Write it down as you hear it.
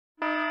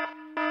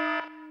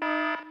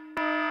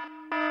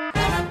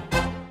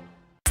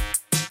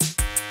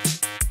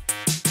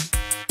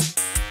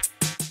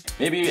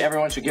Maybe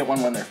everyone should get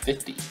one when they're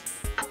 50.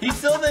 He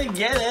still didn't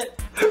get it.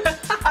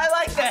 I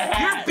like the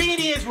hat. Your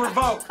beanie is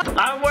revoked.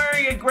 I'm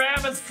wearing a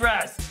grandma's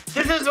dress.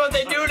 This is what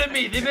they do to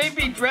me. They make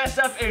me dress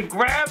up in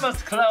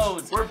grandma's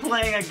clothes. We're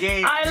playing a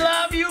game. I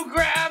love you,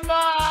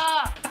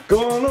 Grandma!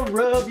 Gonna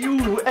rub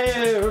you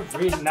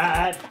every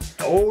night.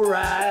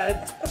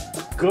 Alright.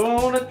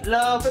 Gonna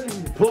love it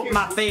and put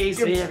my face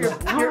in.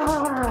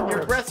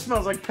 Your breath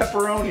smells like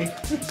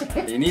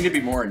pepperoni. You need to be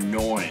more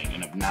annoying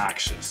and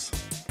obnoxious.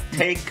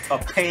 Take a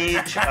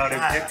page out of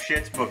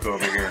Dipshit's book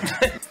over here.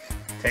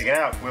 Take it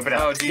out. Whip it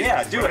out. Oh, geez.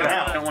 Yeah, do it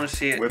out. I don't want to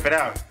see it. Whip it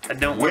out. I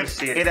don't want to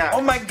see it. Whip it out.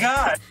 Oh my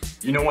God!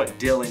 You know what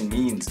Dylan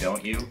means,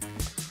 don't you?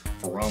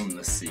 From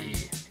the sea.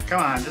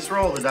 Come on, just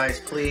roll the dice,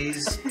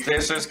 please.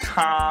 This is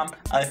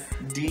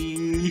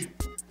comedy.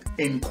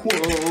 In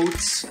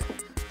quotes.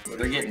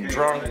 They're getting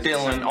drunk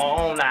Dylan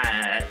all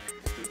night.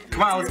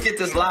 Come on, let's get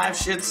this live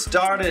shit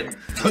started.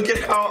 Look at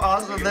how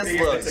awesome this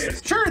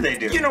looks. Sure they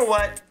do. You know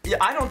what?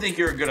 I don't think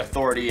you're a good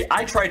authority.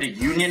 I tried to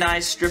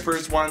unionize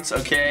strippers once,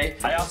 okay?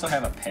 I also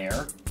have a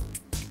pair.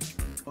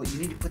 Oh, you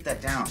need to put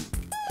that down.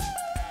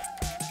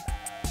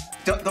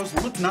 Those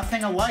look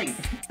nothing alike.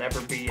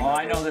 Never be. Oh,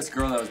 I know this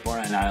girl that was born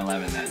on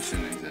 9/11. That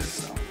shouldn't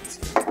exist, so it's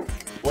good.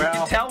 You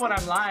can tell when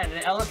I'm lying.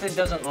 An elephant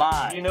doesn't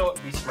lie. You know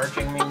what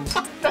besmirching means?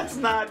 That's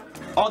not.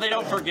 Oh, they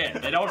don't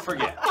forget. They don't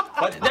forget.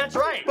 But that's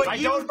right. But I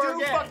you don't do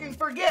forget. fucking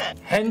forget.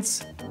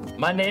 Hence,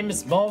 my name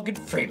is Morgan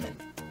Freeman.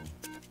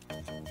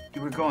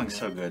 You were going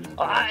so good.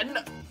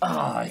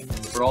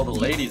 For all the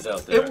ladies out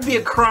It there. would be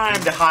a crime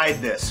to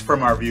hide this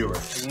from our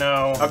viewers.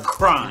 No. A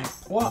crime.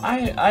 Well,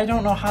 I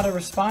don't know how to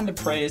respond to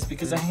praise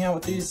because I hang out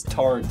with these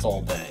tards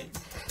all day.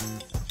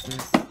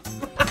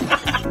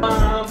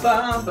 Bum,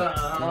 bum,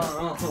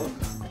 bum.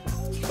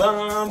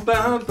 Bum,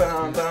 bum,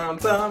 bum, bum,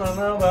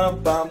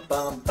 bum, bum,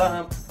 bum,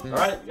 bum. All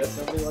right, you got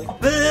something like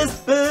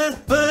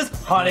Buzz,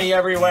 honey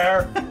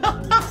everywhere.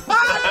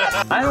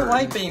 I don't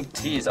like being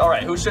teased. All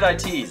right, who should I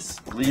tease?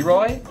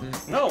 Leroy?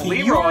 No,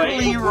 Leroy.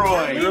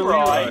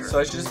 Leroy. So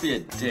I should just be a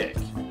dick.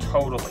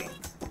 Totally.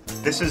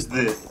 This is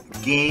the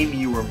game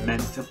you were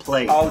meant to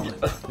play. Oh,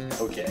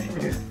 okay.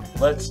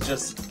 Let's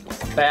just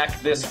back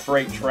this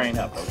freight train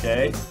up,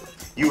 okay?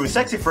 You a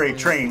sexy freight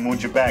train,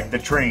 won't you back the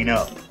train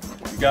up?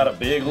 You got a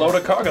big load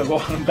of cargo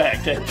going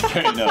back that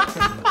train up.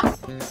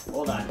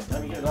 Hold on,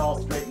 let me get it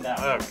all straightened out.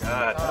 Oh,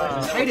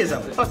 God. Tight as a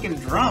fucking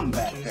drum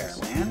back there,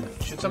 man.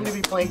 Should somebody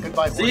be playing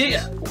Goodbye See?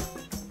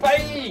 Horses?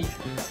 Bye!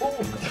 Oh,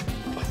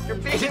 you're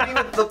beating me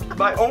with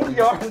my own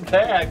yarn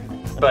bag.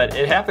 But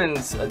it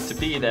happens to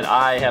be that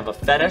I have a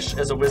fetish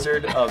as a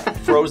wizard of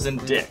frozen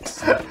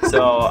dicks.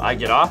 So I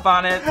get off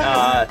on it.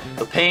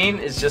 The pain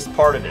is just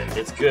part of it.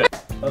 It's good.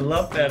 I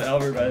love that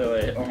Albert, by the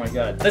way. Oh my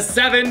God. The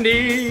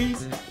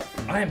 70s!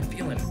 I am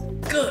feeling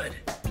good.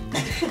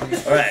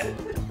 All right.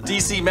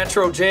 DC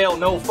Metro Jail,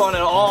 no fun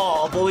at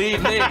all,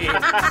 believe me.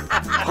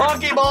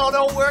 Honky ball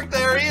don't work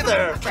there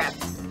either.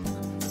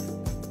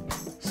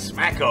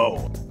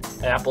 Smacko.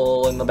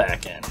 Apple in the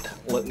back end.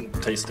 Let me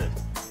taste it.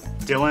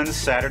 Dylan's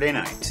Saturday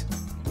night.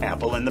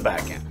 Apple in the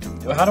back end.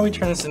 How do we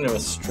turn this into a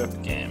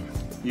strip game?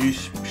 You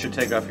should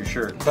take off your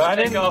shirt. But I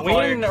didn't off all your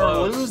win or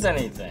clothes. lose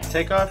anything.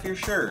 Take off your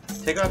shirt.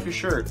 Take off your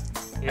shirt.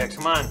 Yeah,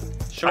 come on.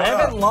 Show I it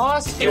haven't off.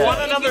 lost You yet.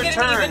 want another Even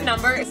turn.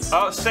 numbers.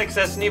 Oh, 6,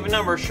 that's an even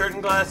number. Shirt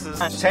and glasses.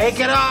 Take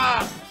it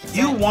off!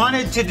 You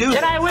wanted to do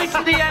Can I wait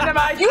till the end of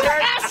my turn?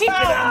 asked him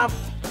to.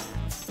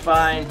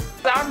 Fine.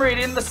 I'm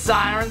reading the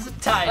Sirens of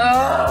Titan.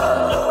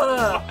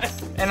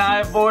 And I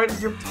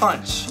avoided your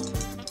punch.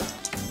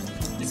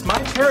 It's my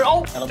turn.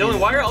 Oh! Dylan,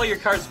 why are all your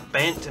cards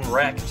bent and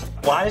wrecked?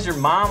 Why is your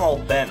mom all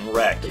bent and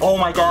wrecked? Oh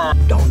my God.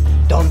 Dun,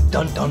 dun,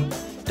 dun, dun.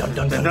 Dun,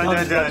 dun, dun,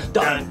 dun, dun,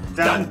 dun,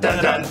 dun, dun,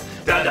 dun, dun.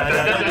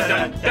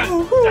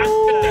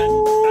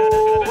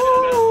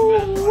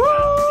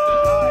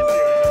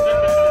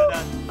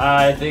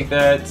 I think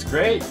that's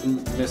great,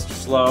 Mr.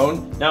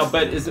 Sloan. Now,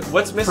 but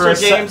what's Mr.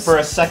 James? For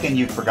a second,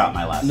 you forgot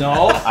my last name.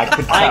 No, I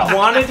could tell. I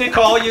wanted to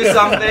call you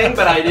something,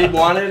 but I did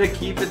wanted to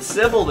keep it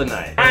civil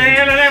tonight.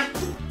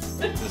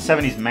 The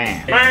 70s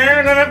man.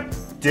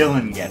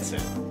 Dylan gets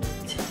it.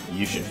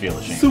 You should feel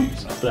ashamed of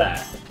yourself.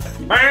 That.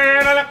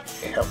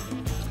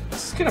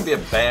 This is gonna be a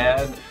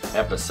bad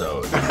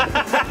episode.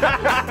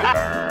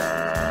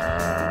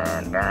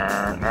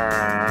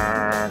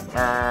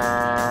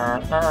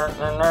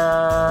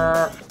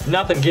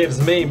 Nothing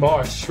gives me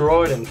more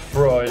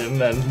Schadenfreude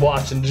than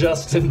watching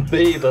Justin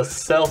Bieber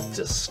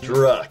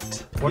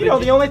self-destruct. You know,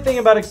 the only thing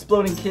about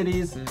Exploding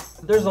Kitties,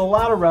 there's a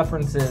lot of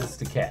references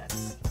to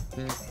cats.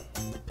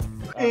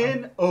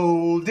 In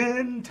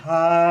olden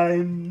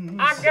times,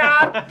 I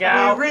got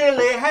gout. we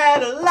really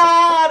had a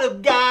lot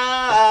of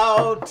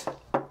gout.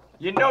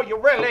 You know you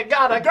really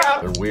gotta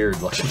go. They're weird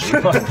looking.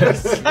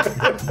 It's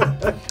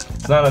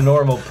not a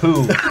normal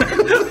poo.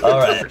 All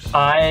right.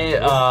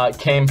 I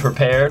came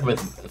prepared with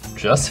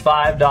just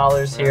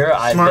 $5 here.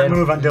 Smart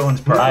move on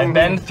Dylan's part. I've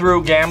been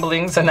through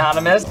Gambling's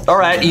Anonymous. All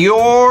right,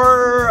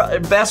 your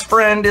best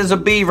friend is a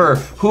beaver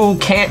who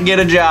can't get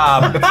a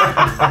job.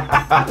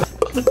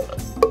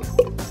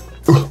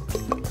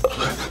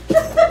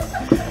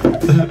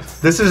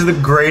 This is the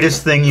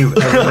greatest thing you've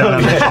ever done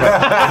on this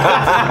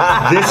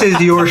show. This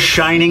is your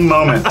shining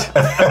moment.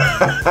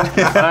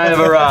 I have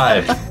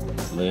arrived.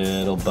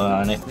 Little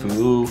bunny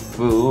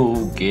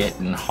foo-foo,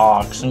 getting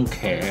hawks and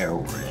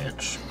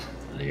carrots.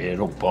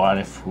 Little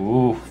bunny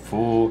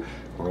foo-foo,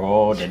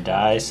 roll the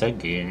dice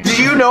again. Did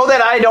you know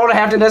that I don't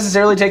have to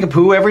necessarily take a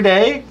poo every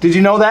day? Did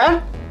you know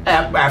that?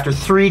 After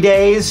 3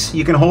 days,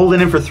 you can hold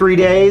it in for 3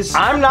 days.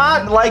 I'm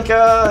not like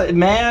a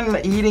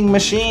man-eating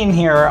machine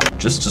here.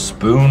 Just a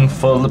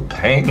spoonful of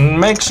pain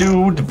makes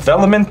you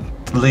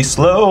developmentally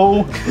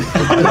slow.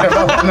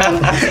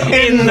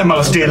 In the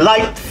most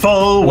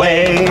delightful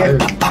way.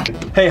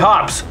 Hey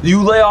Hops,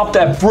 you lay off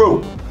that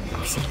fruit.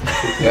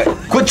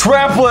 Quit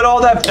trampling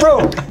all that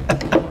fruit.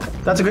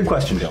 That's a good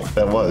question, Dylan.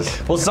 That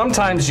was. Well,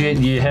 sometimes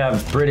you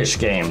have British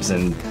games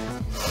and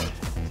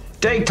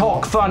they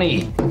talk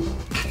funny.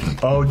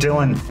 Oh,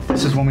 Dylan,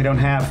 this is one we don't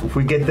have. If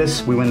we get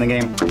this, we win the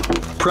game.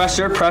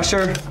 Pressure,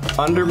 pressure,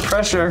 under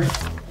pressure.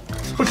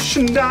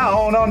 Pushing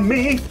down on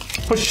me,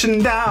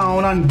 pushing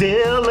down on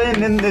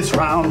Dylan in this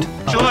round.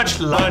 Lunch,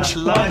 lunch,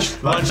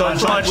 lunch, lunch,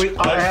 lunch, lunch. We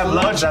all have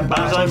lunch,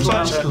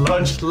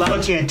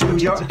 lunch into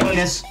your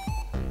anus.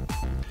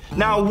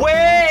 Now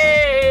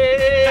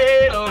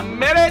wait a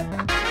minute.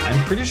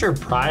 I'm pretty sure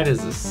pride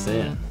is a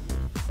sin.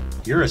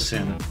 You're a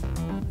sin.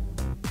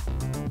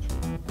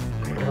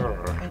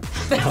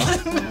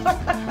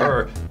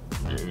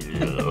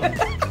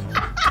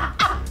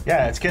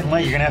 Yeah, it's getting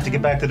late. You're gonna have to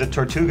get back to the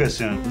Tortuga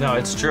soon. No,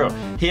 it's true.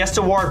 He has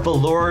to wear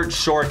velour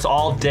shorts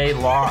all day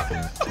long.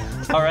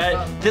 All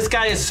right? This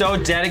guy is so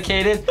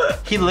dedicated,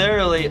 he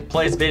literally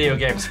plays video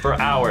games for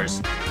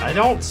hours. I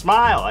don't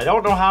smile. I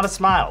don't know how to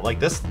smile. Like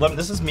this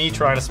is me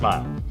trying to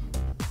smile.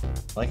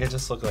 Like I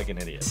just look like an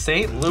idiot.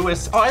 St.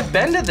 Louis. Oh, I've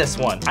been to this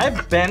one.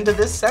 I've been to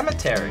this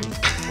cemetery.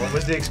 What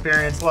was the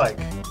experience like?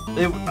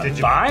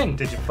 Fine.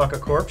 Did you fuck a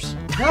corpse?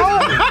 No!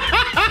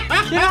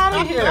 Get out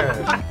of here!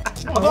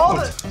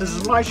 This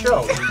is my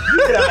show.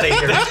 You get out of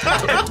here.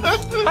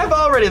 I've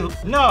already.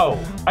 No!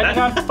 I did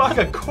not fuck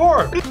a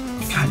corpse!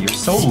 God, you're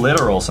so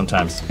literal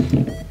sometimes.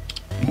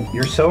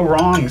 You're so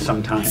wrong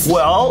sometimes.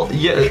 Well,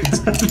 yeah,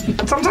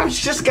 sometimes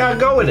you just gotta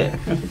go with it.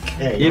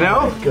 Okay, You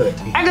know? Good.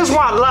 I just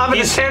want love and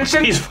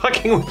attention. He's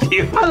fucking with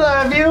you. I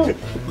love you.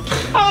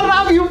 I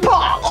love you,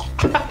 Paul.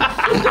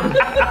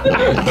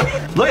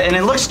 Look, and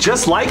it looks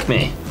just like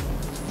me.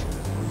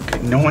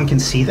 No one can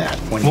see that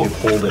when you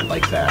hold it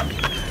like that.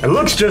 It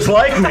looks just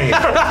like me.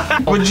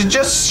 Would you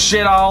just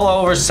shit all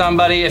over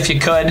somebody if you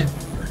could?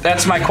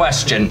 That's my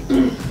question.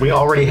 We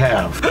already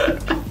have.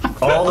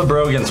 All the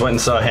Brogans went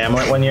and saw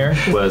Hamlet one year.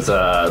 It was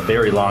a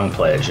very long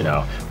play, as you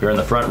know. We were in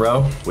the front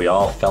row. We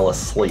all fell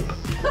asleep.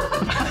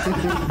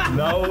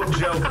 No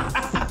joke.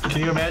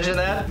 Can you imagine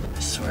that? I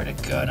swear to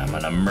God, I'm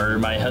gonna murder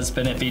my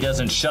husband if he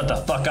doesn't shut the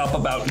fuck up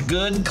about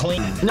good,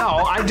 clean. No,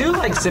 I do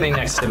like sitting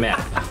next to Matt.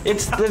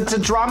 It's a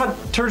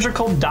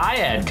dramaturgical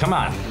dyad. Come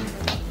on.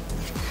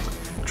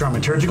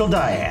 Dramaturgical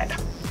dyad.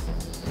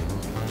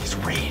 He's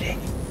reading.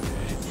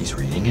 He's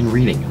reading and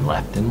reading and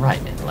left and right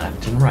and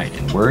left and right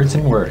and words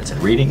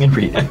and reading and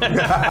reading.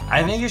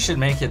 I think you should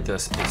make it the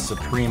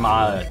Supreme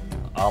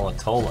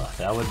Alatola.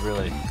 That would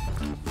really.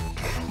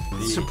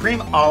 Supreme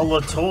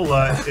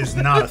Alatola is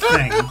not a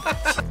thing.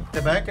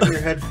 The back of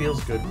your head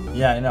feels good.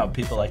 Yeah, I know.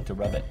 People like to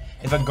rub it.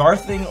 If a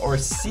Garthing or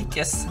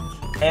Seekis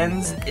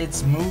ends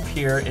its move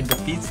here and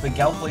defeats the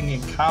Gelfling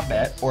in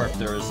combat, or if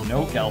there is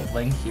no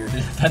Gelfling here to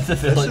defend the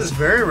village. This is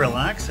very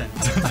relaxing.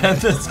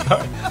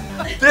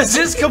 This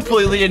is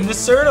completely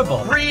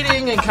indiscernible.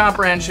 Reading and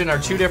comprehension are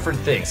two different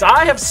things.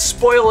 I have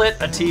spoiled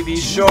a TV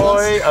show,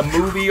 a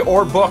movie,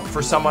 or book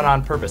for someone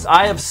on purpose.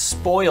 I have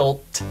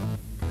spoiled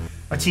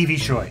A TV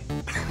show.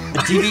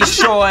 a TV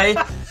show.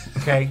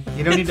 Okay,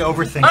 you don't need to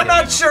overthink I'm it.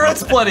 not sure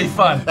it's plenty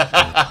fun.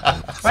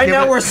 Right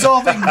now we're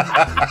solving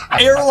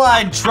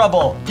airline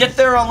trouble. Get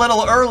there a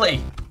little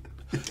early.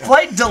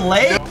 Flight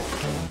delay?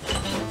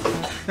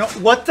 No,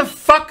 what the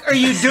fuck are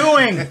you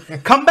doing?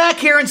 Come back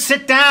here and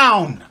sit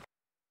down.